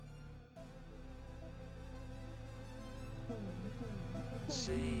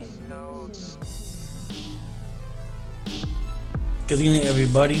Good evening,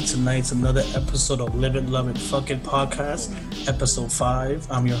 everybody. Tonight's another episode of Live It, Love It, Fuck It podcast, episode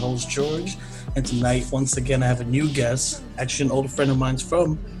 5. I'm your host, George. And tonight, once again, I have a new guest, actually an old friend of mine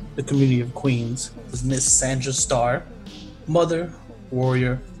from the community of Queens. This is Miss Sandra Starr, mother,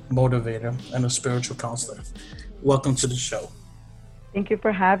 warrior, motivator, and a spiritual counselor. Welcome to the show. Thank you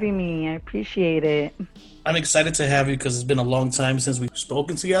for having me. I appreciate it. I'm excited to have you because it's been a long time since we've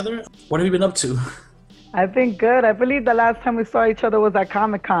spoken together. What have you been up to? I've been good. I believe the last time we saw each other was at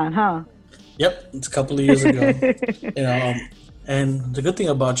Comic Con, huh? Yep, it's a couple of years ago. You know, and the good thing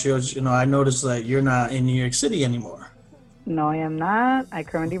about you is, I noticed that you're not in New York City anymore. No, I am not. I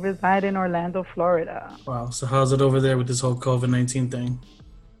currently reside in Orlando, Florida. Wow. So how's it over there with this whole COVID-19 thing?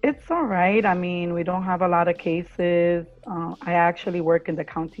 It's all right. I mean, we don't have a lot of cases. I actually work in the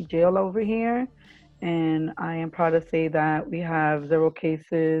county jail over here, and I am proud to say that we have 0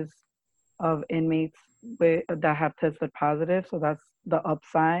 cases of inmates that have tested positive. So that's the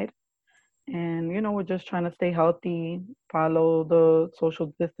upside. And, we're just trying to stay healthy, follow the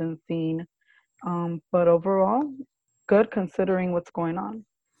social distancing. But overall, good considering what's going on.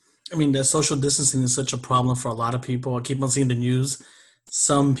 I mean, the social distancing is such a problem for a lot of people. I keep on seeing the news.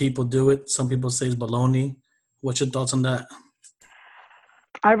 Some people do it. Some people say it's baloney. What's your thoughts on that?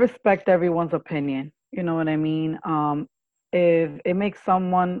 I respect everyone's opinion. You know what I mean? If it makes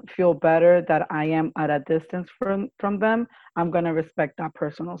someone feel better that I am at a distance from them, I'm going to respect that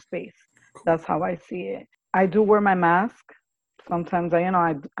personal space. That's how I see it. I do wear my mask. Sometimes I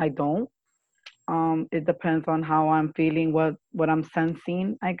don't. It depends on how I'm feeling, what I'm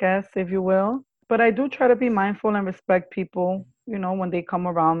sensing, I guess, if you will. But I do try to be mindful and respect people, when they come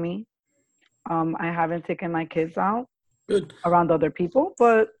around me. I haven't taken my kids out Good. around other people,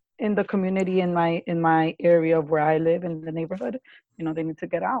 but in the community, in my area of where I live in the neighborhood, they need to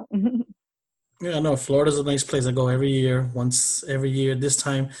get out. Yeah, I know Florida's a nice place. I go every year, once every year. This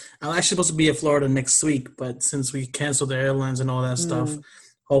time, I'm actually supposed to be in Florida next week, but since we canceled the airlines and all that stuff, Mm,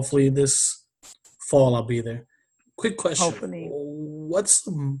 hopefully this fall I'll be there. Quick question: hopefully. what's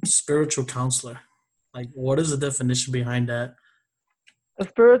a spiritual counselor? Like, what is the definition behind that? A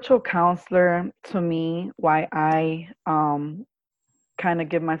spiritual counselor, to me, why I kind of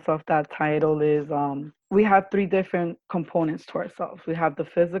give myself that title is we have 3 different components to ourselves. We have the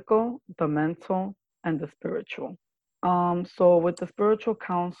physical, the mental, and the spiritual. So with the spiritual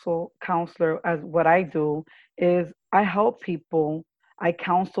counselor, as what I do is I help people, I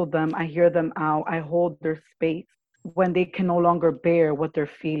counsel them, I hear them out, I hold their space when they can no longer bear what they're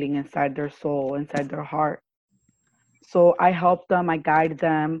feeling inside their soul, inside their heart. So I help them, I guide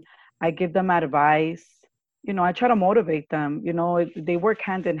them, I give them advice. I try to motivate them. They work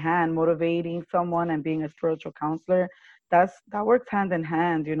hand in hand, motivating someone and being a spiritual counselor. That works hand in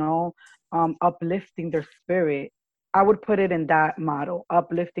hand. Uplifting their spirit. I would put it in that model,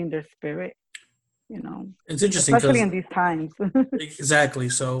 uplifting their spirit. It's interesting Especially because in these times. exactly.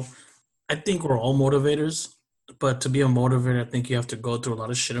 So I think we're all motivators, but to be a motivator, I think you have to go through a lot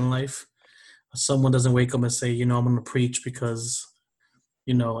of shit in life. Someone doesn't wake up and say, I'm going to preach because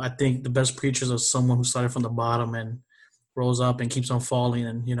I think the best preachers are someone who started from the bottom and rose up and keeps on falling.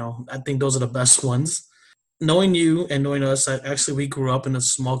 And, I think those are the best ones. Knowing you and knowing us, actually, we grew up in a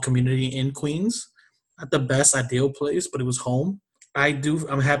small community in Queens. Not the best ideal place, but it was home.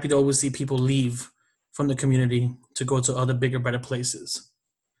 I'm happy to always see people leave from the community to go to other bigger, better places.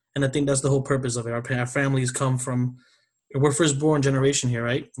 And I think that's the whole purpose of it. Our families come from, we're first born generation here,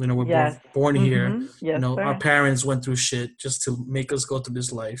 right? We're born Yes. born here. Yes, Our sir. parents went through shit just to make us go through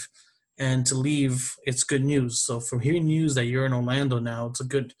this life, and to leave, it's good news. So from hearing news that you're in Orlando now, it's a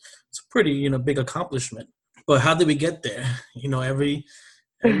pretty, big accomplishment. But how did we get there? Every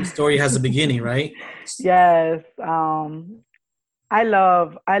story has a beginning, right? Yes. I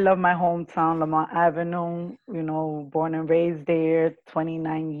love my hometown, Lamont Avenue. Born and raised there,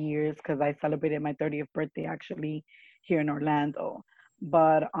 29 years because I celebrated my 30th birthday actually here in Orlando.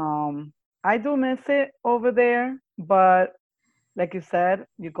 But I do miss it over there. But like you said,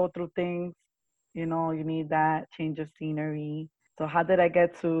 you go through things. You need that change of scenery. So how did I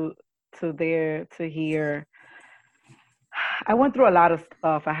get to there to here? I went through a lot of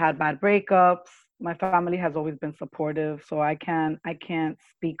stuff. I had bad breakups. My family has always been supportive, so I can't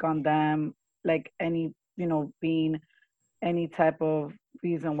speak on them like any, being any type of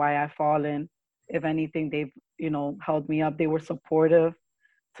reason why I've fallen. If anything, they've, held me up. They were supportive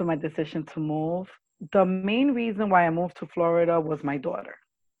to my decision to move. The main reason why I moved to Florida was my daughter.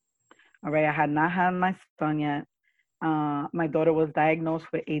 All right, I had not had my son yet. My daughter was diagnosed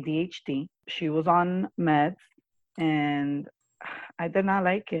with ADHD. She was on meds. and I did not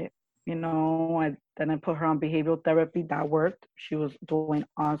like it. Then I put her on behavioral therapy. That worked. She was doing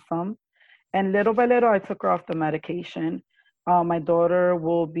awesome. And little by little, I took her off the medication. My daughter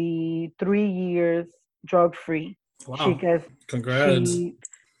will be 3 years drug free. She Wow. gets, Congrats. she,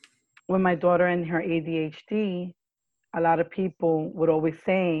 with my daughter and her ADHD, a lot of people would always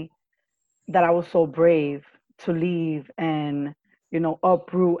say that I was so brave to leave and,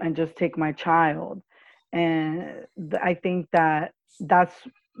 uproot and just take my child. And I think that that's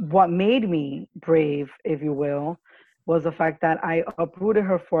what made me brave, if you will, was the fact that I uprooted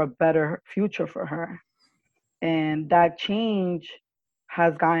her for a better future for her. And that change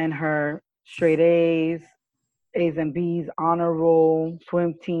has gotten her straight A's and B's, honor roll,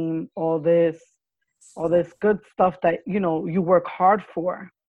 swim team, all this good stuff that, you work hard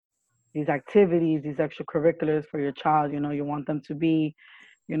for. These activities, these extracurriculars for your child, you want them to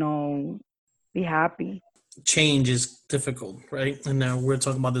you know, be happy. Change is difficult, right? And now we are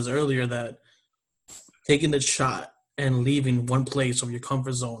talking about this earlier that taking the shot and leaving one place of your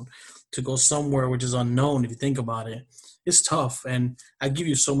comfort zone to go somewhere which is unknown, if you think about it, it's tough. And I give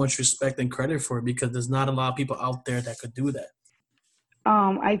you so much respect and credit for it because there's not a lot of people out there that could do that.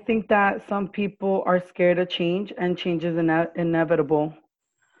 I think that some people are scared of change, and change is inevitable.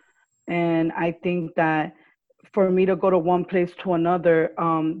 And I think that for me to go to one place to another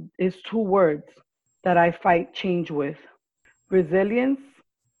is two words that I fight change with: resilience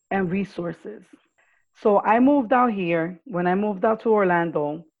and resources. So I moved out here. When I moved out to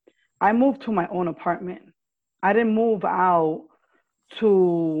Orlando, I moved to my own apartment. I didn't move out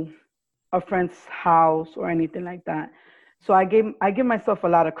to a friend's house or anything like that. So I give myself a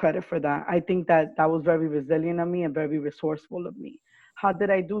lot of credit for that. I think that that was very resilient of me and very resourceful of me. How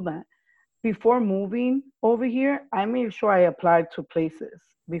did I do that? Before moving over here, I made sure I applied to places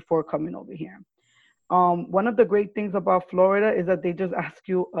before coming over here. One of the great things about Florida is that they just ask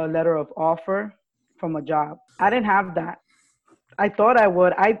you a letter of offer from a job. I didn't have that. I thought I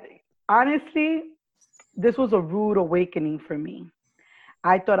would. I honestly, this was a rude awakening for me.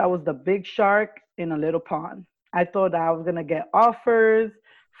 I thought I was the big shark in a little pond. I thought I was gonna get offers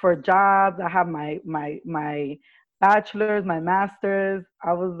for jobs. I have my bachelor's, my master's.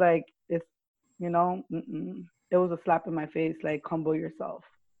 I was like, it's mm-mm. It was a slap in my face. Like, humble yourself.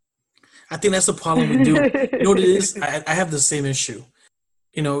 I think that's the problem we do. You know what it is? I have the same issue.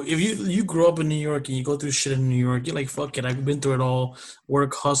 If you grow up in New York and you go through shit in New York, you're like, fuck it, I've been through it all,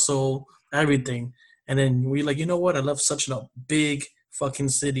 work, hustle, everything. And then we're like, you know what? I love such a big fucking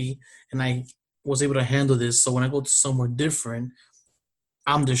city and I was able to handle this. So when I go to somewhere different,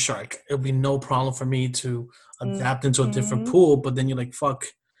 I'm the shark. It'll be no problem for me to adapt into a different Hmm. pool. But then you're like, fuck,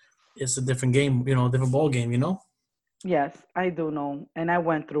 it's a different game, a different ball game. Yes, I do know, and I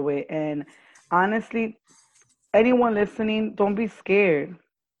went through it. And honestly, anyone listening, don't be scared.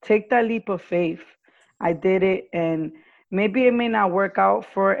 Take that leap of faith. I did it, and maybe it may not work out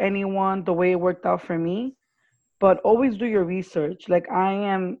for anyone the way it worked out for me, but always do your research. Like, I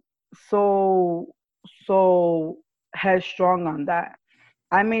am so, so headstrong on that.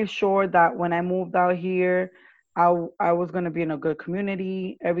 I made sure that when I moved out here, I was gonna be in a good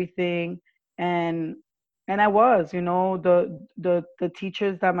community, everything, and and I was, the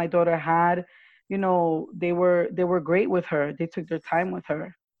teachers that my daughter had, they were great with her. They took their time with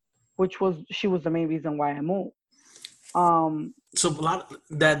her, which was she was the main reason why I moved. Um, So a lot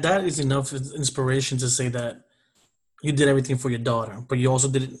that is enough inspiration to say that you did everything for your daughter, but you also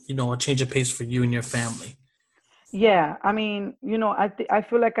did, a change of pace for you and your family. yeah, I mean, I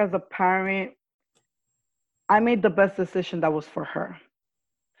feel like as a parent, I made the best decision that was for her.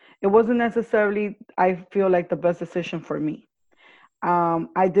 It wasn't necessarily, I feel like, the best decision for me.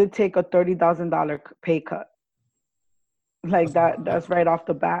 I did take a $30,000 pay cut, like That's a that. lot. That's right off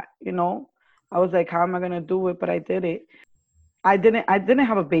the bat. I was like, how am I gonna do it? But I did it. I didn't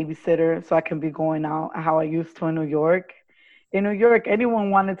have a babysitter, so I can be going out how I used to in New York. In New York,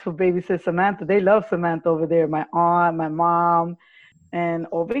 anyone wanted to babysit Samantha. They love Samantha over there. My aunt, my mom, and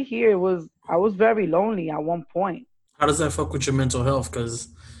over here, I was very lonely at one point. How does that fuck with your mental health?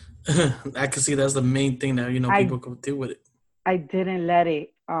 Because I can see that's the main thing that I people could deal with it. I didn't let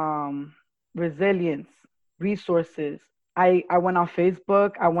it. Resilience, resources. I went on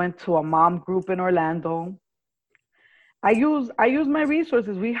Facebook. I went to a mom group in Orlando. I use my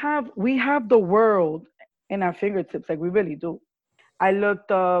resources. We have the world in our fingertips, like we really do. I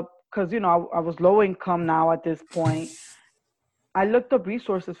looked up because I was low income now at this point. I looked up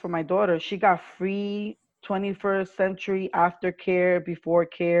resources for my daughter. She got free 21st century aftercare, before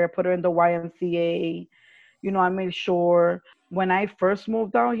care. Put her in the YMCA. I made sure when I first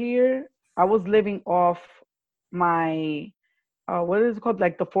moved out here, I was living off. my what is it called?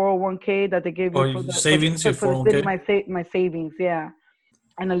 Like the 401k that they give you Or for your the savings, your for the city, 401k? my savings, yeah,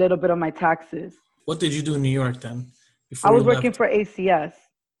 and a little bit of my taxes. What did you do in New York then I before you was working left? for ACS.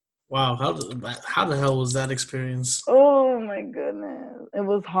 Wow, how the hell was that experience? Oh my goodness, it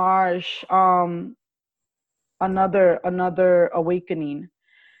was harsh. Another awakening.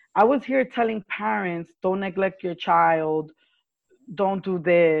 I was here telling parents, don't neglect your child, don't do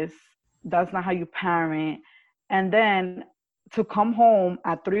this. That's not how you parent. And then to come home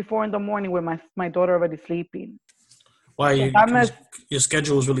at 3, 4 in the morning with my daughter already sleeping. Why So that mess, your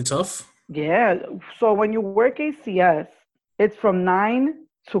schedule was really tough? yeah. So when you work ACS, it's from 9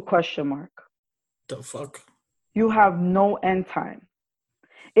 to question mark. The fuck? You have no end time.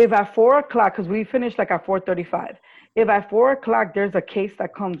 If at 4 o'clock, because we finish like at 4:35, if at 4 o'clock there's a case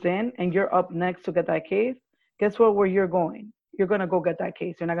that comes in and you're up next to get that case, guess what? Where you're going? You're gonna go get that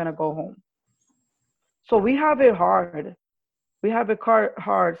case. You're not gonna go home. So we have it hard. We have it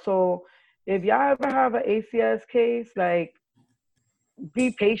hard. So if y'all ever have an ACS case, like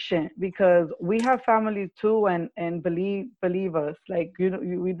be patient because we have families too, and believe us, like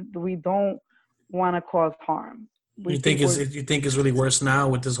we don't want to cause harm. We think we're You think it's really worse now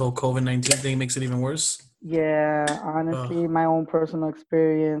with this whole COVID-19 thing makes it even worse? yeah. Uh, Honestly, my own personal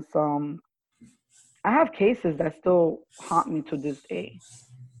experience. I have cases that still haunt me to this day.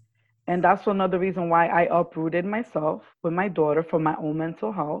 And that's another reason why I uprooted myself with my daughter for my own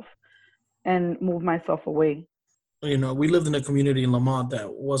mental health and moved myself away. we lived in a community in Lamont that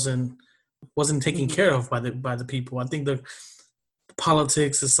wasn't taken Hmm. care of by the people. I think the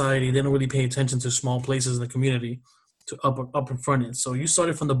politics, society, they don't really pay attention to small places in the community to up in front it. So you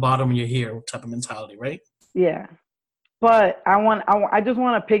started from the bottom and you're here type of mentality, right? Yeah. But I just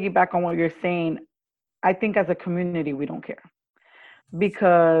want to piggyback on what you're saying. I think as a community, we don't care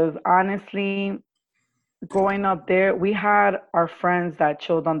because honestly, growing up there, we had our friends that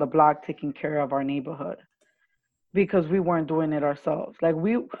chilled on the block taking care of our neighborhood because we weren't doing it ourselves. Like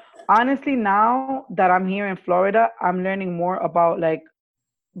we honestly, now that I'm here in Florida, I'm learning more about like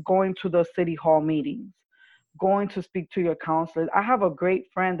going to the city hall meetings, going to speak to your counselors. I have a great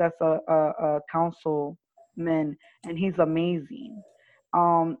friend that's a councilman, and he's amazing.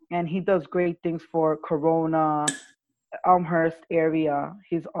 And he does great things for Corona, Elmhurst area.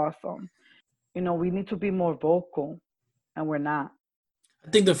 He's awesome. We need to be more vocal, and we're not. I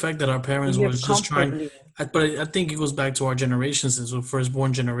think the fact that our We parents live was just trying, comfortably. but I think it goes back to our generation since we're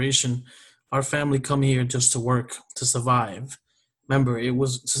firstborn generation. Our family come here just to work to survive. Remember, it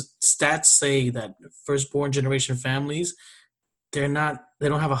was stats say that firstborn generation families they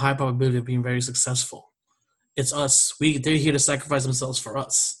don't have a high probability of being very successful. It's us. They're here to sacrifice themselves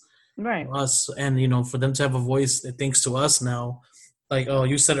Right. for us, and for them to have a voice that thinks to us now. Like, oh,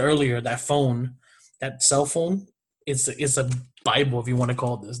 you said earlier, that cell phone, it's a Bible if you want to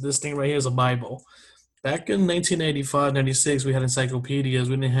call this thing right here is a Bible. Back in 1985, 96, we had encyclopedias.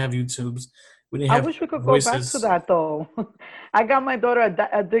 We didn't have YouTubes. We didn't I have wish we could go back to voices. that though. I got my daughter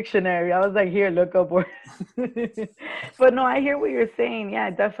a dictionary. I was like, here, look up words. But no, I hear what you're saying. Yeah, I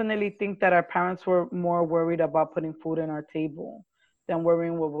definitely think that our parents were more worried about putting food on our table than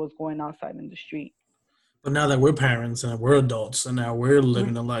worrying what was going outside in the street. But now that we're parents and we're adults and now we're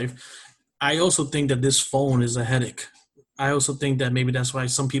living a life, I also think that this phone is a headache. I also think that maybe that's why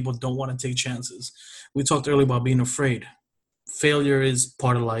some people don't want to take chances. We talked earlier about being afraid. Failure is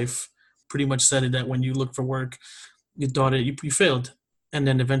part of life. Pretty much said it that when you look for work, you thought you failed, and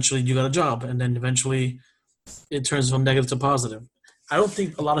then eventually you got a job, and then eventually it turns from negative to positive. I don't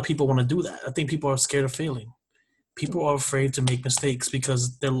think a lot of people want to do that. I think people are scared of failing. People are afraid to make mistakes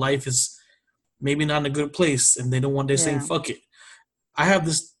because their life is maybe not in a good place, and they don't want. They're saying Yeah. fuck it. I have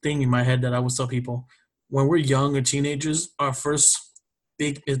this thing in my head that I always tell people: when we're young or teenagers, our first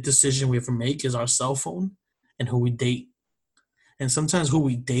big decision we ever make is our cell phone and who we date. And sometimes who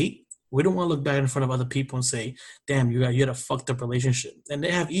we date, we don't want to look back in front of other people and say, "Damn, you had a fucked up relationship." And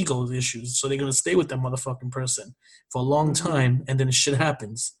they have ego issues, so they're gonna stay with that motherfucking person for a long Hmm. time, and then shit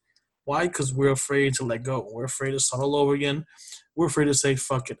happens. Why? Because we're afraid to let go. We're afraid to start all over again. We're afraid to say,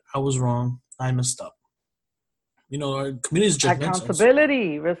 "Fuck it, I was wrong. I messed up." Our community is judgmental.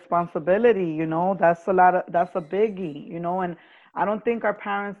 Accountability, responsibility, that's a biggie, and I don't think our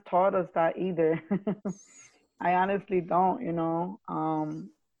parents taught us that either. I honestly don't. You're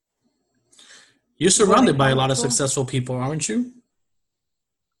When it surrounded by a comes lot of to, successful people, aren't you?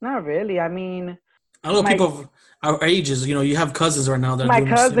 not really. I mean, I know my people of our ages. You have cousins right now that are my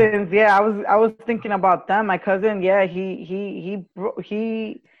doing the same. cousins, yeah, I was thinking about them. My cousin, yeah, he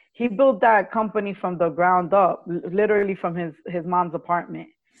built that company from the ground up, literally from his mom's apartment.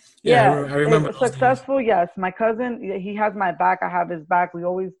 Yeah, Yeah, I remember those days. successful. Yes, my cousin, he has my back. I have his back. We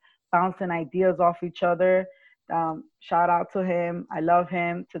always bouncing ideas off each other. Shout out to him. I love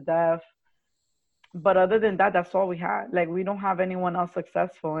him to death. But other than that, that's all we had. Like we don't have anyone else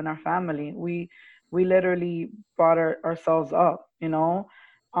successful in our family. We literally brought ourselves up.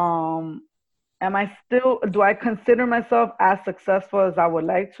 Um, am I still? Do I consider myself as successful as I would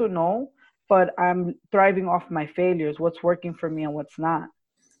like to? No, but I'm thriving off my failures. What's working for me and what's not.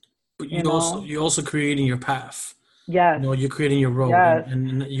 But You know. you're also creating your path. Yes. You're creating your road, Yes.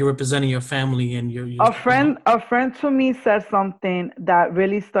 and you're representing your family, and you're A you know, friend, a friend to me said something that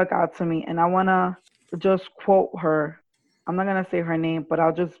really stuck out to me, and I wanna just quote her. I'm not gonna say her name, but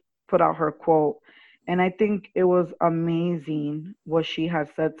I'll just put out her quote. And I think it was amazing what she had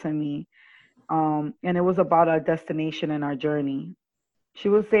said to me. And it was about our destination and our journey. She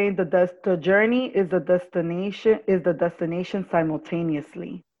was saying the journey is the destination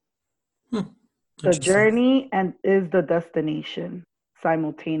simultaneously. hmm, The interesting. journey and is the destination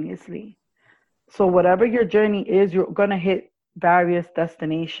simultaneously. So whatever your journey is, you're gonna hit various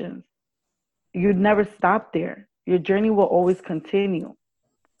destinations. You'd never stop there. Your journey will always continue,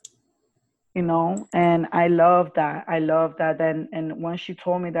 And I love that. I love that. And when she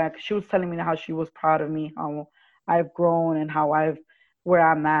told me that, she was telling me how she was proud of me, how I've grown and how I've where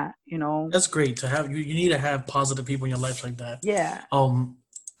I'm at. That's great to have. You need to have positive people in your life like that. Yeah, Um,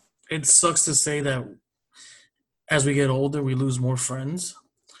 it sucks to say that as we get older, we lose more friends.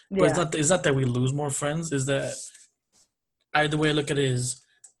 But yeah, it's not that we lose more friends. Is that the way I look at it is,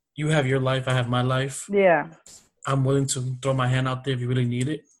 you have your life, I have my life. yeah. I'm willing to throw my hand out there if you really need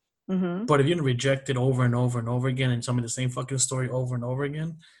it. Mhm. But if you're rejected over and over and over again and tell me the same fucking story over and over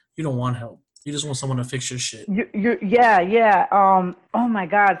again, you don't want help. You just want someone to fix your shit. Yeah, yeah. Oh my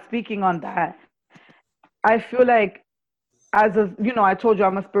God. Speaking on that, I feel like I told you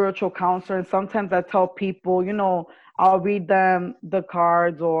I'm a spiritual counselor, and sometimes I tell people, I'll read them the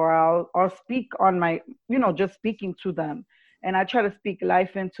cards, or I'll speak on my, just speaking to them, and I try to speak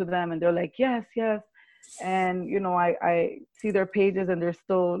life into them, and they're like, yes, yes, and I see their pages, and they're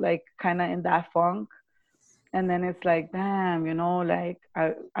still like kind of in that funk, and then it's like, damn, like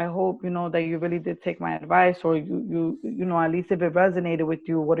I hope that you really did take my advice, or at least if it resonated with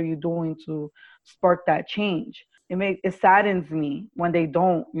you, what are you doing to spark that change? It saddens me when they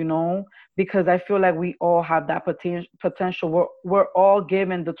don't, because I feel like we all have that potential. We're all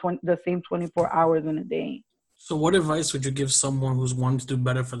given the same 24 hours in a day. So, what advice would you give someone who's wanting to do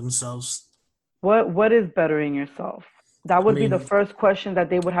better for themselves? What is bettering yourself? That I would be the mean, first question that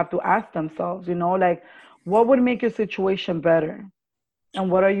they would have to ask themselves, like what would make your situation better?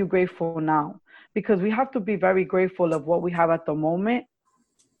 And what are you grateful now? Because we have to be very grateful of what we have at the moment,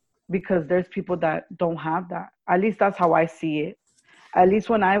 because there's people that don't have that. At least that's how I see it. At least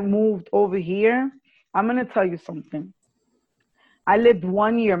when I moved over here, I'm going to tell you something. I lived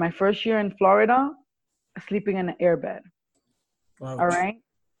 1 year, my first year in Florida, sleeping in an airbed. All ouch. right?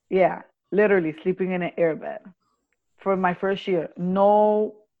 Yeah, literally sleeping in an airbed for my first year.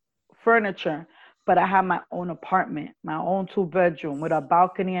 No furniture, but I had my own apartment, my own 2 bedroom with a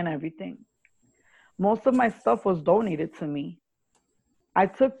balcony and everything. Most of my stuff was donated to me. I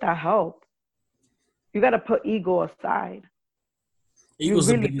took that help. You got to put ego aside. You Ego's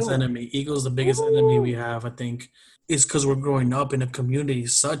the really biggest do. enemy. Ego's the biggest enemy we Woo. have, I think. It's because we're growing up in a community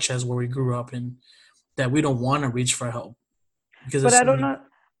such as where we grew up in, that we don't want to reach for help because But there's I so don't many. know.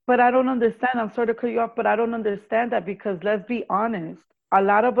 But I don't understand. I'm sorry to cut you off, but I don't understand that, because let's be honest. A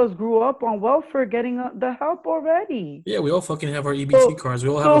lot of us grew up on welfare, getting the help already. Yeah, we all fucking have our EBT So, cards. We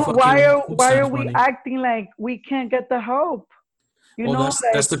all have a so why fucking are food why are stamps we money. acting like we can't get the help? Well, that's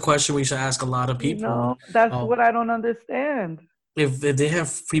Like, the question we should ask a lot of people. that's Um, what I don't understand. if they have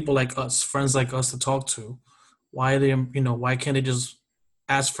people like us, friends like us to talk to, why they why can't they just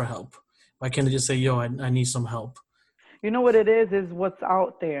ask for help? Why can't they just say, "Yo, I need some help"? You know what it is what's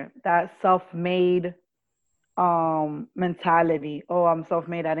out there. That self-made mentality. Oh, I'm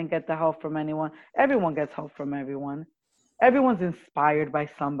self-made. I didn't get the help from anyone. Everyone gets help from everyone. Everyone's inspired by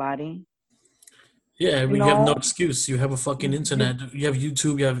somebody. Yeah, You you have no know, excuse. You have a fucking you internet. You have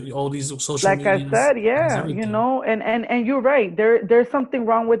YouTube. You have all these social like I medias. said, It has yeah, everything. and you're right. There's something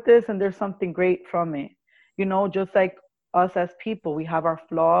wrong with this, and there's something great from it. Just like us as people, we have our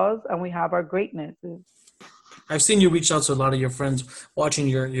flaws and we have our greatnesses. I've seen you reach out to a lot of your friends watching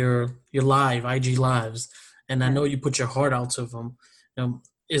your live IG lives, and I Yeah. know you put your heart out to them.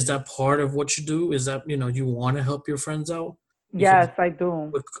 Is that part of what you do? Is that you want to help your friends out? Because Yes, I do.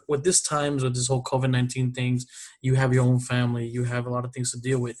 with this times with this whole COVID-19 things, you have your own family, you have a lot of things to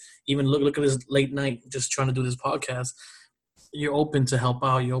deal with. Even look at this late night, just trying to do this podcast. you're open to help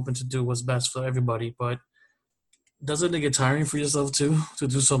out, you're open to do what's best for everybody, but doesn't it get tiring for yourself too to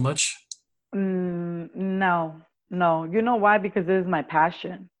do so much? No, no. You know why? Because it is my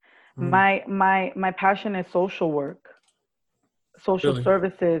passion. Mm, My passion is social work, social really?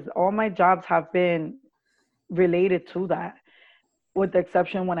 services. All my jobs have been related to that, with the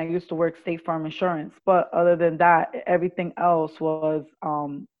exception when I used to work State Farm Insurance. But other than that, everything else was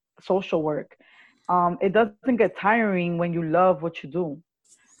social work. It doesn't get tiring when you love what you do.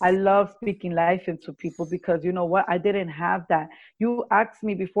 I love speaking life into people because you know what? I didn't have that. You asked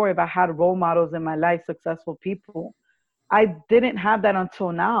me before if I had role models in my life, successful people. I didn't have that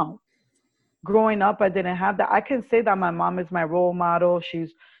until now. Growing up, I didn't have that. I can say that my mom is my role model.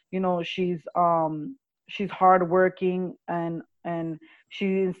 She's, you know, she's hardworking and she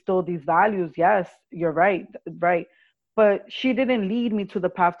instilled these values. Yes, you're right, right. But she didn't lead me to the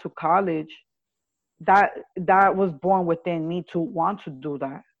path to college. That was born within me to want to do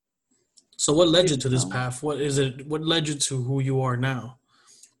that. So what led You you to this know, path? What is it? What led you to who you are now?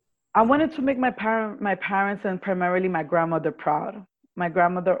 I wanted to make my parents and primarily my grandmother proud. My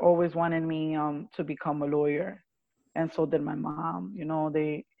grandmother always wanted me to become a lawyer, and so did my mom. You know,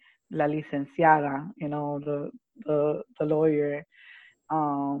 they la licenciada. You know, the lawyer.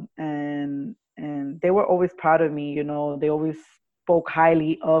 And they were always proud of me. You know, they always spoke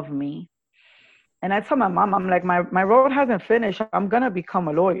highly of me. And I told my mom, I'm like, my road hasn't finished. I'm gonna become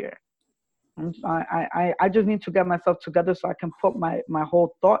a lawyer. I just need to get myself together so I can put my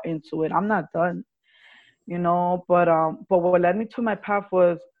whole thought into it. I'm not done, you know. But what led me to my path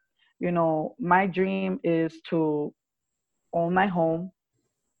was, you know, my dream is to own my home,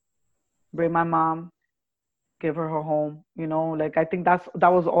 bring my mom, give her home. You know, like I think that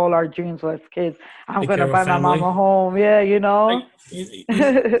was all our dreams as kids. I'm Take gonna care of buy my mom family. a home. Yeah, you Like, know.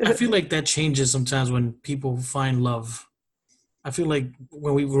 I feel like that changes sometimes when people find love. I feel like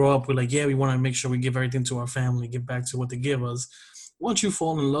when we grow up, we're like, yeah, we want to make sure we give everything to our family, give back to what they give us. Once you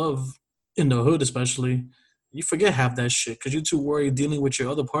fall in love, in the hood especially, you forget half that shit because you're too worried dealing with your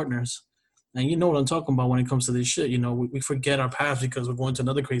other partners. And you know what I'm talking about when it comes to this shit. You know, we forget our path because we're going to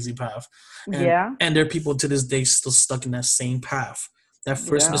another crazy path, and Yeah, and there are people to this day still stuck in that same path. That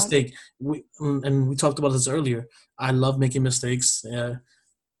first yeah, mistake, and we talked about this earlier. I love making mistakes.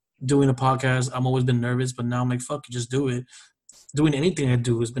 Doing a podcast, I'm always been nervous, but now I'm like, fuck it, just do it. Doing anything I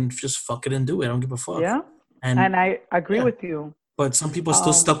do has been just fuck it and do it. I don't give a fuck. yeah. And And I agree yeah, with you. but some people are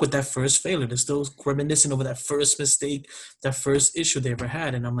still Um, stuck with that first failure. They're still reminiscing over that first mistake, that first issue they ever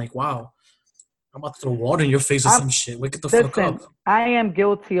had. And I'm like, wow, I'm about to throw water in your face or I'm some shit. Wake it the fuck up. Listen, I am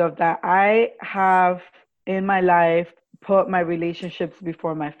guilty of that. I have in my life put my relationships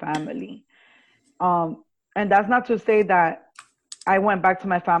before my family. Um, and that's not to say that I went back to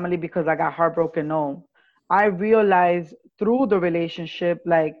my family because I got heartbroken. No. I realized through the relationship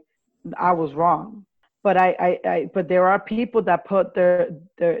like I was wrong. But there are people that put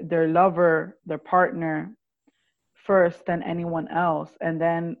their lover, their partner first than anyone else. And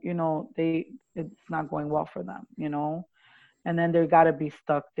then, you know, it's not going well for them, you know? And then they got to be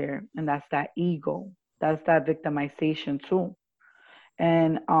stuck there, and that's that ego, that's that victimization too.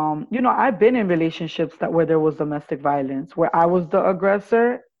 And you know, I've been in relationships that where there was domestic violence, where I was the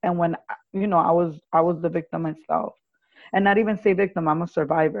aggressor, and when you know, I was the victim myself. And not even say victim, I'm a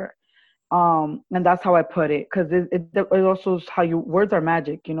survivor. And that's how I put it, because it also is how you, words are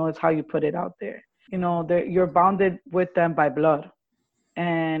magic, you know, it's how you put it out there. You know, you're bounded with them by blood,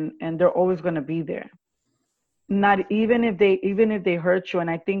 and they're always going to be there, not even if they hurt you. And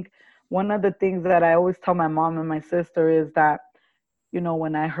I think one of the things that I always tell my mom and my sister is that, you know,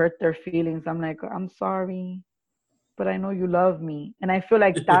 when I hurt their feelings, I'm like, I'm sorry, but I know you love me. And I feel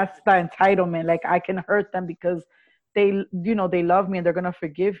like that's the entitlement, like I can hurt them because they, you know, they love me and they're going to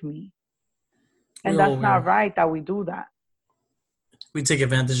forgive me. We And all that's will. not right that we do that. We take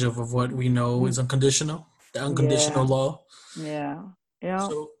advantage of what we know is unconditional, the unconditional Yeah, law. yeah, yeah.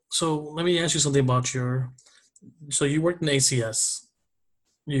 So let me ask you something about your. So you worked in ACS.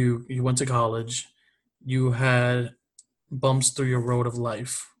 You went to college. You had bumps through your road of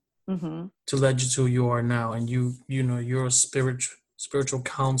life Hmm. to lead you to who you are now, and you know you're a spiritual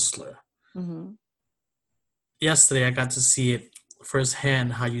counselor. Hmm. Yesterday, I got to see it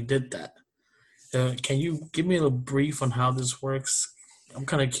firsthand how you did that. Can you give me a little brief on how this works? I'm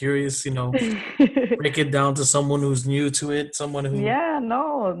kind of curious. Break it down to someone who's new to it, someone who. Yeah,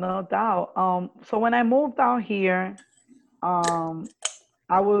 no doubt. So when I moved out here, um,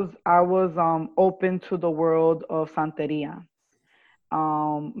 I was open to the world of Santeria.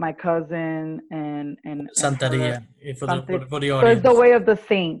 my cousin and her Santeria, for the something. for the So it's the audience. way of the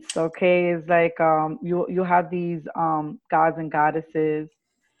saints. Okay, it's like you have these gods and goddesses.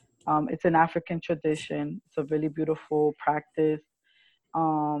 It's an African tradition. It's a really beautiful practice.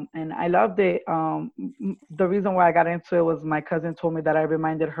 And I loved it. The reason why I got into it was my cousin told me that I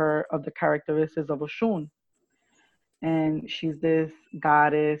reminded her of the characteristics of Oshun. And she's this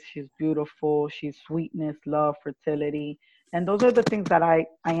goddess. She's beautiful. She's sweetness, love, fertility. And those are the things that I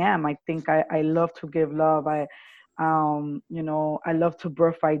am. I think I love to give love. I love to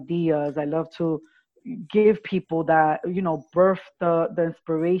birth ideas. I love to give people that, birth the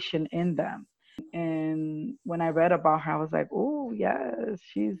inspiration in them. And when I read about her, I was like, oh yes,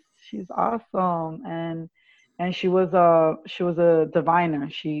 she's awesome. And she was a diviner.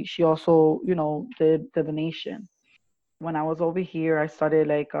 She also, did divination. When I was over here, I started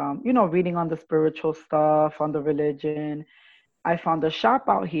like reading on the spiritual stuff, on the religion. I found a shop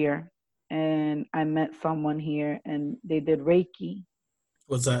out here and I met someone here and they did Reiki.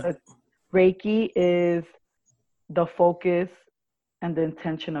 What's that? Uh, Reiki is the focus and the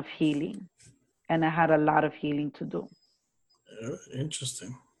intention of healing. And I had a lot of healing to do.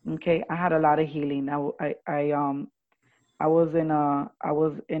 Interesting. Okay, I had a lot of healing. I was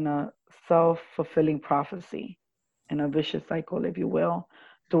in a self-fulfilling prophecy, in a vicious cycle, if you will,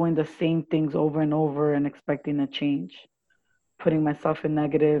 doing the same things over and over and expecting a change, putting myself in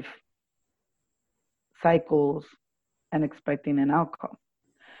negative cycles and expecting an outcome.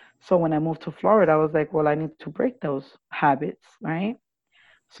 So when I moved to Florida, I was like, well, I need to break those habits, right?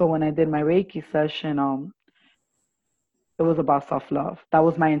 So when I did my Reiki session, it was about self-love. That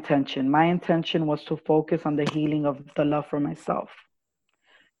was my intention. My intention was to focus on the healing of the love for myself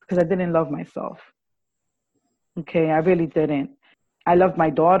because I didn't love myself. Okay, I really didn't. I loved my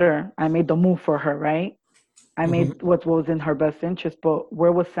daughter. I made the move for her, right? I Hmm. made what was in her best interest, but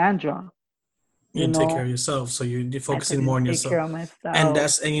where was Sandra? You You take care of know, yourself, so you're I focusing more couldn't on take care yourself. of And myself.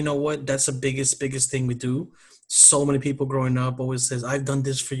 that's, and you know what? That's the biggest thing we do. So many people growing up always says, "I've done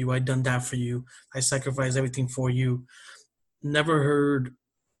this for you. I've done that for you. I sacrificed everything for you." Never heard,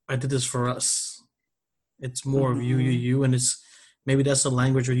 "I did this for us." It's more of you, you, Hmm. you, and it's maybe that's the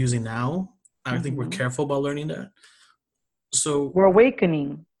language we're using now. I think we're Hmm. careful about learning that. So, We're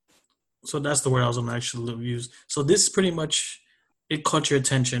awakening. so that's the word I was gonna actually use. So this pretty much it caught your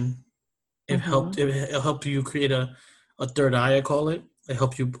attention. It helped. Hmm. It helped you create a third eye. I call it. It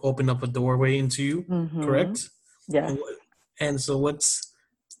helped you open up a doorway into you. Hmm. Correct. Yes. And and so what's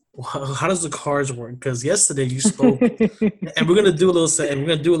how does the cards work? Because yesterday you spoke, and we're gonna do a little and we're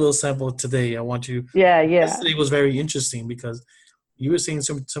gonna do a little sample today. I want you. Yeah, yeah. Yesterday was very interesting because you were saying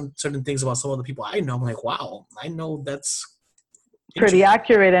some certain things about some of the people I know. I'm like, wow, I know that's Pretty interesting.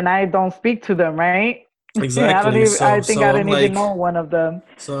 accurate, and I don't speak to them, right? I don't Exactly. even. I So think I so I'm didn't even like, know one of them.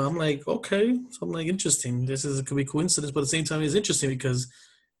 okay. So I'm like, interesting. This is, it could be coincidence, but at the same time, it's interesting because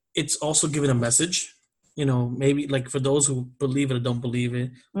it's also giving a message. Maybe like for those who believe it or don't believe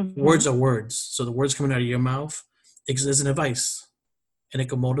it, Hmm. words are words. So the words coming out of your mouth is an advice, and it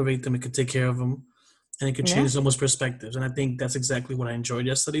can motivate them. It could take care of them, and it could Yeah, change someone's perspectives. And I think that's exactly what I enjoyed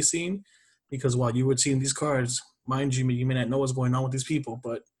yesterday seeing, because while you were seeing these cards, mind you may not know what's going on with these people,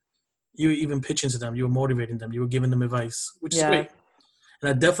 but you were even pitching to them, you were motivating them, you were giving them advice, which is yes, great. And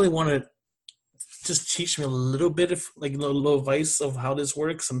I definitely want to just teach me a little bit of like a little advice of how this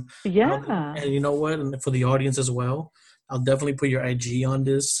works and how, yeah, and you know what, and for the audience as well, I'll definitely put your IG on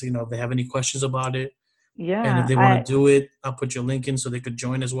this. If they have any questions about it, and if yeah. they want to do it, I'll put your link in so they could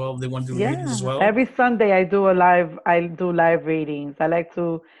join as well if they want to do the readings as well. Every Sunday I do a live. I do live readings. I like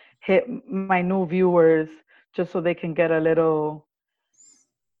to hit my new viewers just so they can get a little,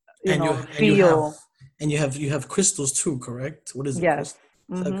 And you and you have feel. and you have crystals too, correct? What is it, Yes. crystal?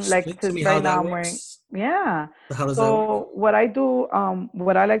 So Like explain to me how right now that I'm wearing. works. Yeah. How does that work? So what I do,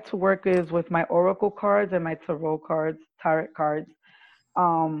 what I like to work is with my oracle cards and my tarot cards.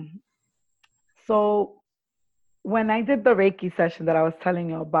 Um, so when I did the Reiki session that I was telling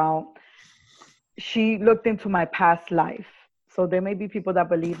you about, she looked into my past life. So there may be people that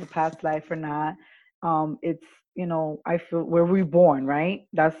believe a past life or not. It's, I feel we're reborn, right?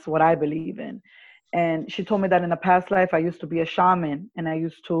 That's what I believe in. And she told me that in a past life, I used to be a shaman and I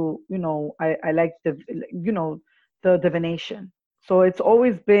used to, I like the divination. So it's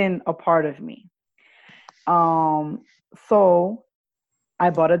always been a part of me. Um, so I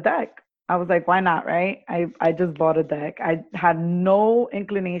bought a deck. I was like, why not, right? I just bought a deck. I had no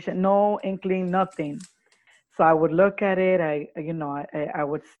inclination, no inkling, nothing. So I would look at it. I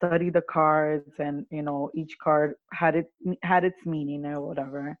would study the cards, and each card had its meaning or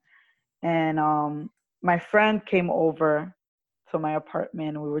whatever. And my friend came over to my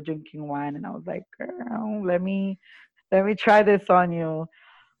apartment. We were drinking wine, and I was like, "Girl, let me try this on you."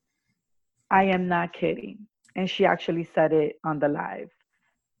 I am not kidding. And she actually said it on the live.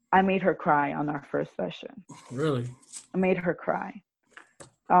 I made her cry on our first session. Really? I made her cry.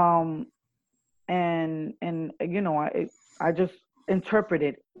 Um, and I just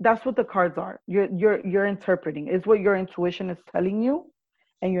interpreted. That's what the cards are. You're interpreting. It's what your intuition is telling you,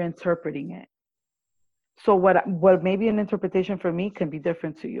 and you're interpreting it. So what maybe an interpretation for me can be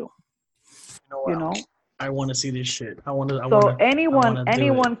different to you. You know You what? know. I want to see this shit. I want to. I want So to. I want to do it.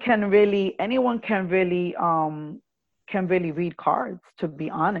 anyone can really read cards, to be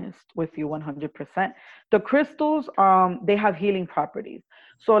honest with you 100%. The crystals, they have healing properties.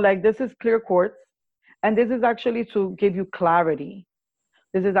 So like this is clear quartz, and this is actually to give you clarity.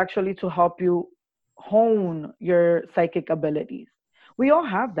 This is actually to help you hone your psychic abilities. We all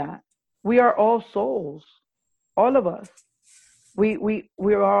have that. We are all souls, all of us.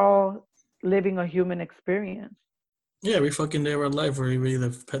 We're all living a human experience. Yeah, we fucking live our life. We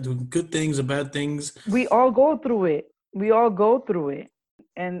either do good things or bad things. We all go through it. We all go through it.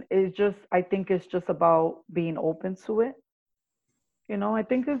 And I think it's just about being open to it. I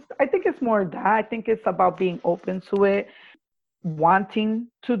think it's more that. I think it's about being open to it, wanting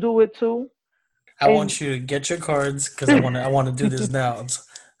to do it too. I And want you to get your cards because I want to do this now. all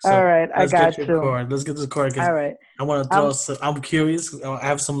So right, I let's get got your you. card. Let's get this card because All right. I want to throw. I'm I'm curious. I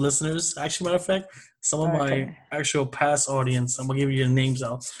have some listeners. Actually, matter of fact, some of my okay. actual past audience. I'm gonna give you the names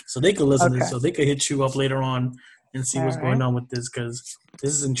out so they could listen to this. Okay. So they could hit you up later on and see All what's going right. on with this because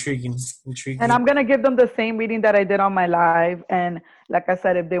this is intriguing. And Intriguing. I'm gonna give them the same reading that I did on my live. And like I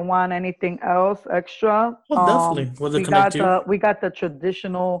said, if they want anything else extra, Well, definitely. Will they we connect got you? the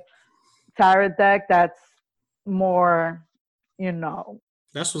traditional tarot deck that's more, you know,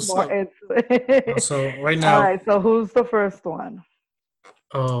 That's what's more. up. It's So right all now, right. So who's the first one?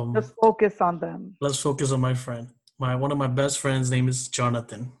 um, Just focus on them. let's focus on my friend. My one of my best friends' name is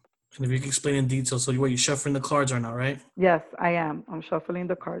Jonathan. And if you can explain in detail, so you shuffling the cards right now, right? Yes, I am. I'm shuffling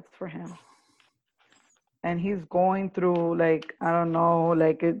the cards for him, and he's going through, like, I don't know,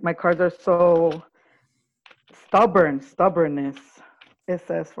 like my cards are so stubbornness. It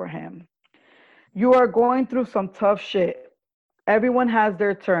says for him, you are going through some tough shit. Everyone has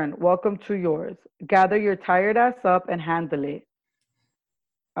their turn. Welcome to yours. Gather your tired ass up and handle it.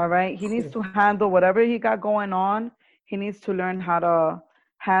 All right. He needs Cool. to handle whatever he got going on. He needs to learn how to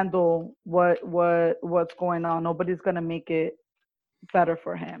handle what's going on. Nobody's gonna make it better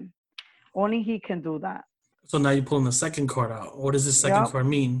for him. Only he can do that. So now you're pulling the second card out. What does this second Yep. card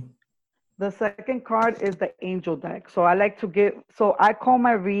mean? The second card is the angel deck. So I like to so I call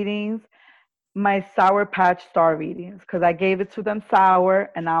my readings my Sour Patch Star readings because I gave it to them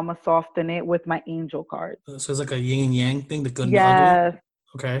sour, and now I'm gonna soften it with my angel cards. So it's like a yin and yang thing, the good and the ugly. Yes,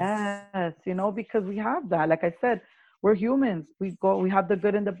 Okay. yes, because we have that. Like I said, we're humans. We have the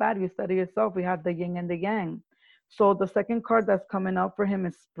good and the bad. You said it yourself. We have the yin and the yang. So the second card that's coming up for him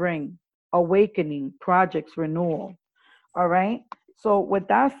is spring, awakening, projects, renewal. All right. So with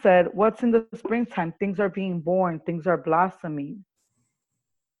that said, what's in the springtime? Things are being born. Things are blossoming.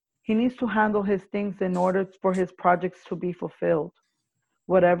 He needs to handle his things in order for his projects to be fulfilled.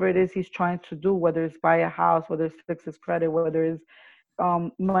 Whatever it is he's trying to do, whether it's buy a house, whether it's fix his credit, whether it's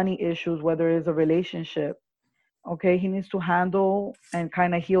money issues, whether it's a relationship. Okay, he needs to handle and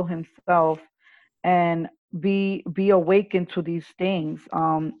kind of heal himself and be awakened to these things,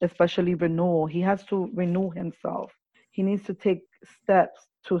 especially renewal. He has to renew himself. He needs to take steps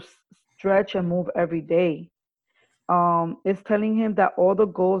to stretch and move every day. It's telling him that all the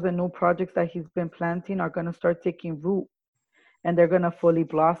goals and new projects that he's been planting are going to start taking root, and they're going to fully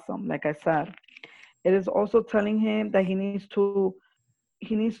blossom, like I said. It is also telling him that he needs to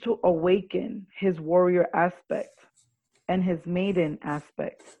awaken his warrior aspect and his maiden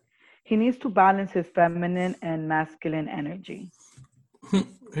aspect. He needs to balance his feminine and masculine energy.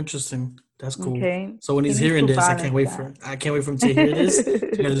 Interesting. That's cool. Okay? So when He he's needs hearing to this, balance that. I can't wait for him to hear this, to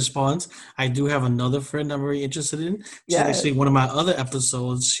hear the response. I do have another friend I'm very interested in. She's Yes. actually one of my other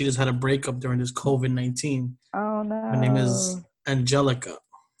episodes. She just had a breakup during this COVID-19. Oh Her name is no. Angelica.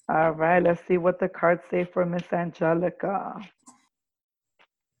 All right, let's see what the cards say for Miss Angelica.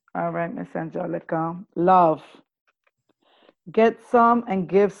 All right, Miss Angelica. Love. Get some and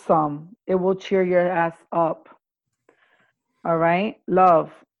give some. It will cheer your ass up. All right?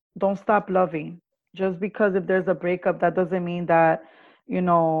 Love. Don't stop loving. Just because if there's a breakup, that doesn't mean that, you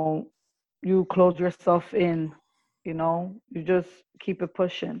know, you close yourself in. You just keep it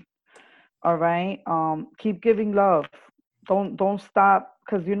pushing. All right? Keep giving love. Don't stop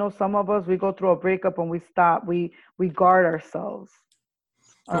because some of us, we go through a breakup and we stop. We guard ourselves.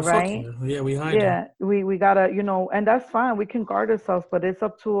 All Oh, fuck right. yeah. Yeah, we hiding. Yeah, we gotta, and that's fine. We can guard ourselves, but it's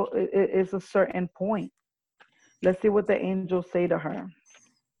up to it's a certain point. Let's see what the angels say to her.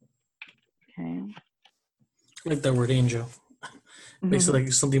 Okay. I like that word angel. Basically,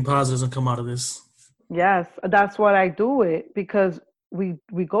 like something positive doesn't come out of this. Yes, that's what I do it because we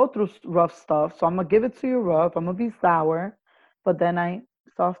go through rough stuff. So I'm gonna give it to you rough. I'm gonna be sour, but then I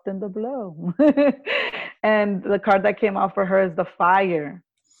soften the blow. And the card that came out for her is the fire,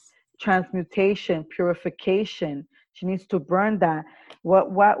 transmutation, purification. She needs to burn that.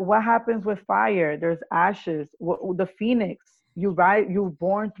 What happens with fire? There's ashes. The phoenix. You're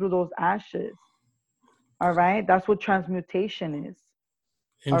born through those ashes. All right. That's what transmutation is.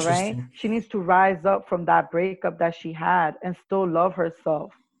 All right. Interesting. She needs to rise up from that breakup that she had and still love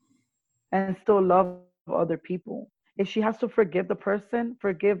herself and still love other people. If she has to forgive the person,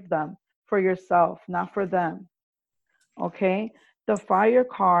 forgive them for yourself, not for them. Okay. The fire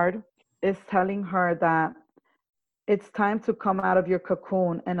card is telling her that it's time to come out of your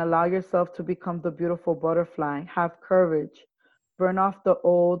cocoon and allow yourself to become the beautiful butterfly. Have courage. Burn off the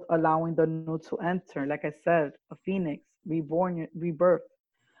old, allowing the new to enter. Like I said, a phoenix, reborn, rebirth.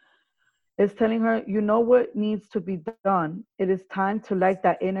 It's telling her, you know what needs to be done. It is time to light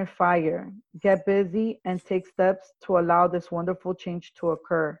that inner fire. Get busy and take steps to allow this wonderful change to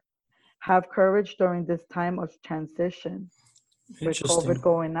occur. Have courage during this time of transition with COVID Interesting.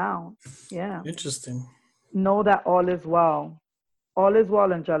 going out. Yeah. Interesting. Know that all is well. All is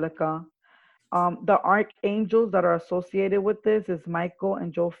well, Angelica. The archangels that are associated with this is Michael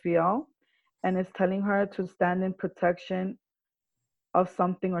and Jophiel, and it's telling her to stand in protection of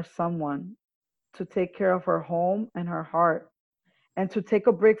something or someone, to take care of her home and her heart, and to take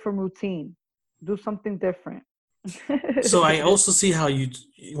a break from routine. Do something different. So I also see how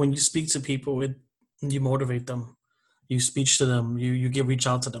when you speak to people, you motivate them. You speak to them. You give reach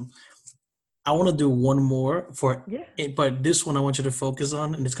out to them. I want to do one more for Yeah. it, but this one I want you to focus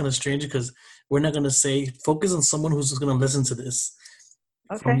on, and it's kind of strange because we're not going to say focus on someone who's just going to listen to this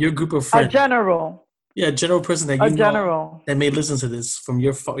from Okay. your group of A friends. general. Yeah, a general person that A you know general. that may listen to this from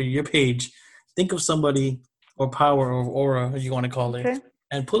your page. Think of somebody or power or aura, as you want to call it, Okay.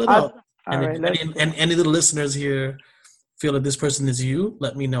 and pull it All out. And if right. Let's see. any of the listeners here feel that this person is you,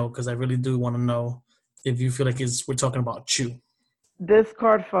 let me know because I really do want to know if you feel like we're talking about you. This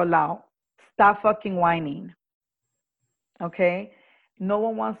card fell out. Stop fucking whining. Okay? No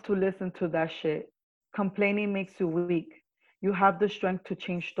one wants to listen to that shit. Complaining makes you weak. You have the strength to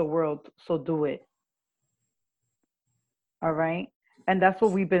change the world, so do it. All right? And that's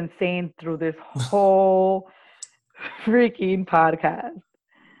what we've been saying through this whole freaking podcast.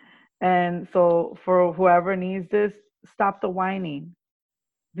 And so for whoever needs this, stop the whining.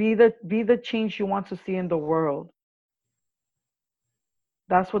 Be the change you want to see in the world.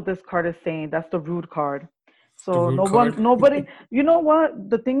 That's what this card is saying. That's the rude card. The So root card. nobody, you know what?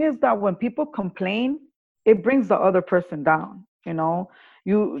 The thing is that when people complain, it brings the other person down.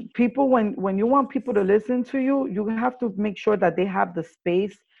 People when you want people to listen to you, you have to make sure that they have the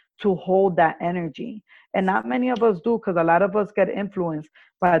space to hold that energy. And not many of us do because a lot of us get influenced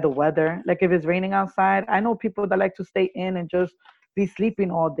by the weather. Like if it's raining outside, I know people that like to stay in and just be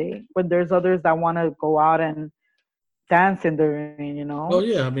sleeping all day, but there's others that want to go out and dance in the rain. Oh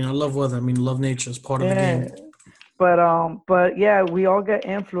yeah, I mean I love weather. I mean love nature. It's part of the Yeah. game. But yeah, we all get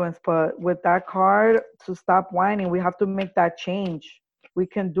influenced. But with that card, to stop whining, we have to make that change. We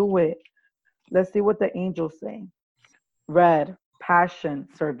can do it. Let's see what the angels say. Red, passion,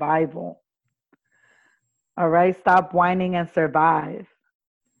 survival. All right, stop whining and survive.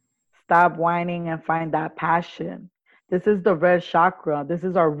 Stop whining and find that passion. This is the red chakra. This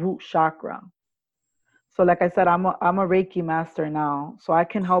is our root chakra. So like I said, I'm a Reiki master now. So I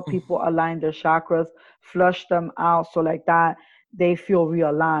can help people align their chakras, flush them out so like that they feel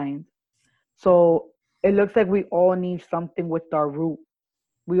realigned. So it looks like we all need something with our root.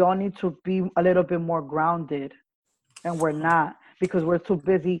 We all need to be a little bit more grounded, and we're not because we're too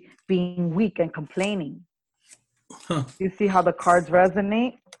busy being weak and complaining. Huh. You see how the cards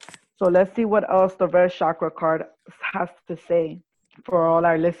resonate? So let's see what else the red chakra card has to say for all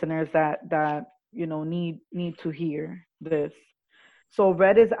our listeners that need to hear this. So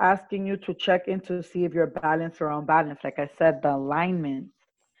red is asking you to check in to see if you're balanced or unbalanced. Like I said, the alignment.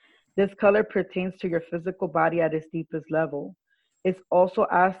 This color pertains to your physical body at its deepest level. It's also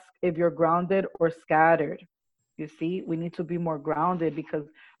asks if you're grounded or scattered. You see, we need to be more grounded because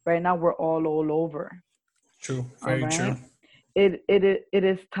right now we're all over. True. All Very true. right. It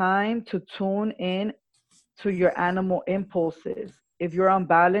is time to tune in to your animal impulses. If you're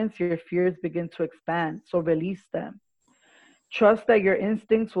unbalanced, your fears begin to expand. So release them. Trust that your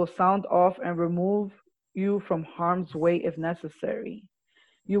instincts will sound off and remove you from harm's way if necessary.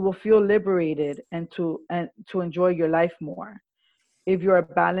 You will feel liberated and to enjoy your life more. If you are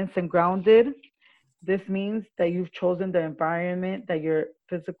balanced and grounded, this means that you've chosen the environment that your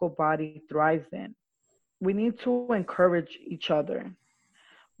physical body thrives in. We need to encourage each other.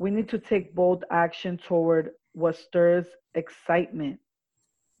 We need to take bold action toward what stirs excitement.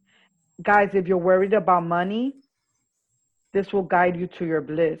 Guys, if you're worried about money, this will guide you to your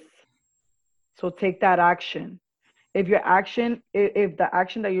bliss. So take that action. If the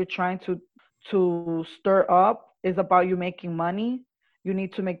action that you're trying to stir up is about you making money, you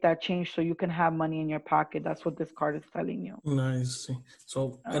need to make that change so you can have money in your pocket. That's what this card is telling you. Nice. So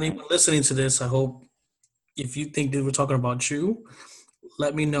All right. anyone listening to this, I hope if you think that we're talking about you,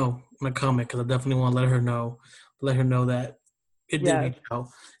 let me know in a comment because I definitely want to let her know that it did Yes. reach out.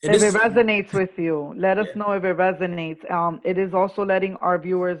 And If this it is resonates with you, let us yeah, know if it resonates. It is also letting our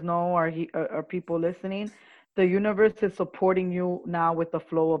viewers know, our people listening, the universe is supporting you now with the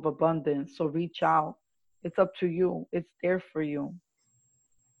flow of abundance. So reach out. It's up to you. It's there for you.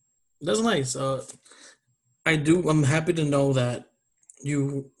 that's nice. I'm happy to know that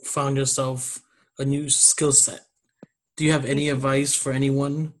you found yourself a new skill set. Do you have any Thank you. advice for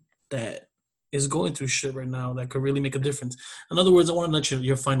anyone that is going through shit right now that could really make a difference? In other words, I want to let you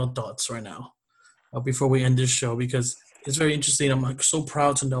your final thoughts right now before we end this show because it's very interesting. I'm like, so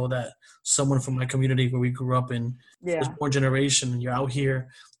proud to know that someone from my community where we grew up in, Yeah. firstborn generation, and you're out here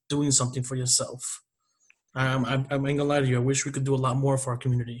doing something for yourself. I'm ain't gonna lie to you. I wish we could do a lot more for our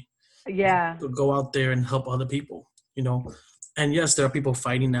community. Yeah. Go out there and help other people. You know, and yes, there are people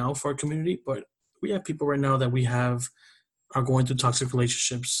fighting now for our community, but we have people right now that we have are going through toxic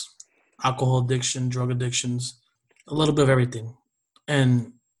relationships, alcohol addiction, drug addictions, a little bit of everything.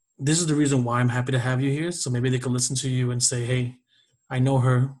 And this is the reason why I'm happy to have you here. So maybe they can listen to you and say, hey, I know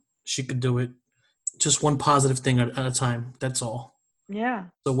her. She could do it. Just one positive thing at a time. That's all. Yeah.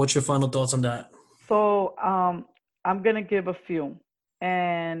 So, what's your final thoughts on that? So I'm gonna give a few,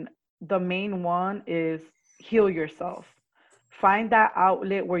 and the main one is heal yourself. Find that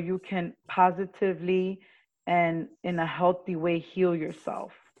outlet where you can positively and in a healthy way heal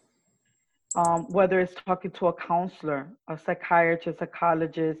yourself. Whether it's talking to a counselor, a psychiatrist,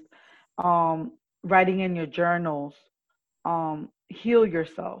 psychologist, writing in your journals, heal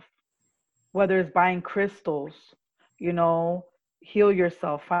yourself. Whether it's buying crystals, you know, heal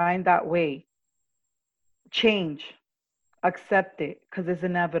yourself. Find that way. Change, accept it because it's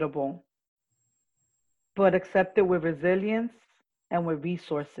inevitable, but accept it with resilience and with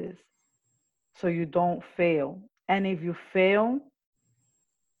resources so you don't fail. And if you fail,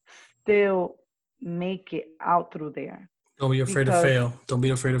 still make it out through there. Don't be afraid to Because fail. Don't be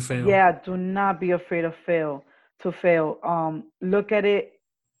afraid to fail. yeah, do not be afraid of fail. Look at it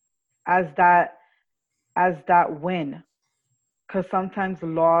as that win. Because sometimes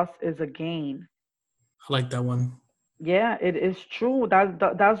loss is a gain. I like that one. Yeah, it is true. That's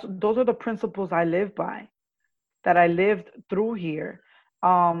those are the principles I live by, that I lived through here.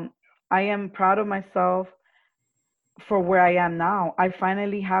 Um, I am proud of myself for where I am now. I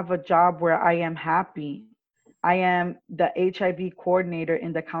finally have a job where I am happy. I am the HIV coordinator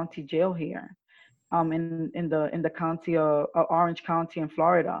in the county jail here, in the county of Orange County in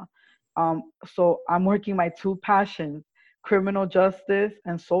Florida. So I'm working my two passions: criminal justice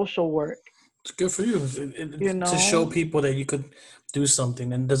and social work. It's good for you You to show know, people that you could do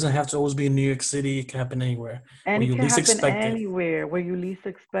something, and it doesn't have to always be in New York City. It can happen anywhere and where it you can least happen expect it. anywhere where you least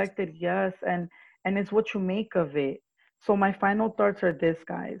expect it. Yes, and it's what you make of it. So my final thoughts are this,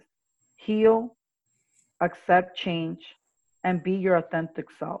 guys: heal, accept change, and be your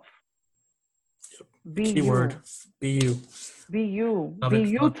authentic self. Be Keyword: you. be you. Be you. Love Be it.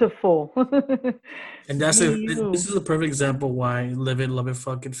 beautiful. And Be that's it. This you. is a perfect example why live it, love it,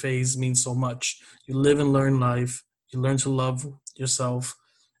 fuck it phase means so much. You live and learn life. You learn to love yourself,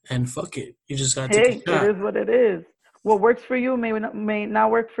 and fuck it. You just gotta take a Hey, it shot. is what it is. What works for you may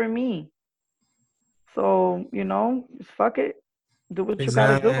not work for me. So, just fuck it. Do what you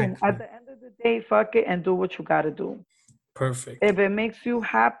gotta do. At Exactly. the end of the day, fuck it and do what you gotta do. Perfect. If it makes you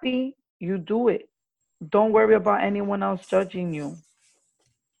happy, you do it. Don't worry about anyone else judging you.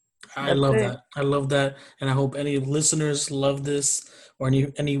 I That's love it. that. I love that, and I hope any listeners love this, or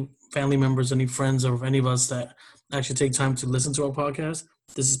any family members, any friends, or any of us that actually take time to listen to our podcast.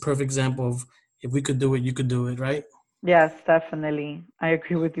 This is a perfect example of if we could do it, you could do it, right? Yes, definitely. I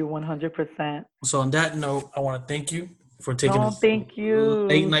agree with you 100%. So on that note, I want to thank you for taking No, this thank late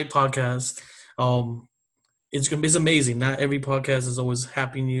you. night podcast. Um, it's amazing. Not every podcast is always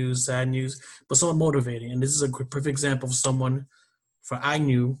happy news, sad news, but somewhat motivating. And this is a perfect example of someone for I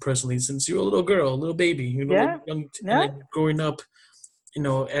knew personally since you were a little girl, a little baby, Yeah, young, and yeah, then growing up,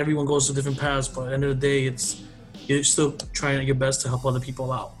 everyone goes to different paths, but at the end of the day, you're still trying your best to help other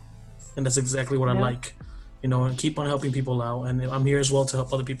people out, and that's exactly what I yeah. like, and keep on helping people out, and I'm here as well to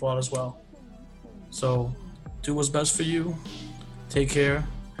help other people out as well. So, do what's best for you. Take care.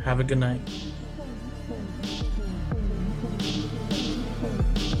 Have a good night.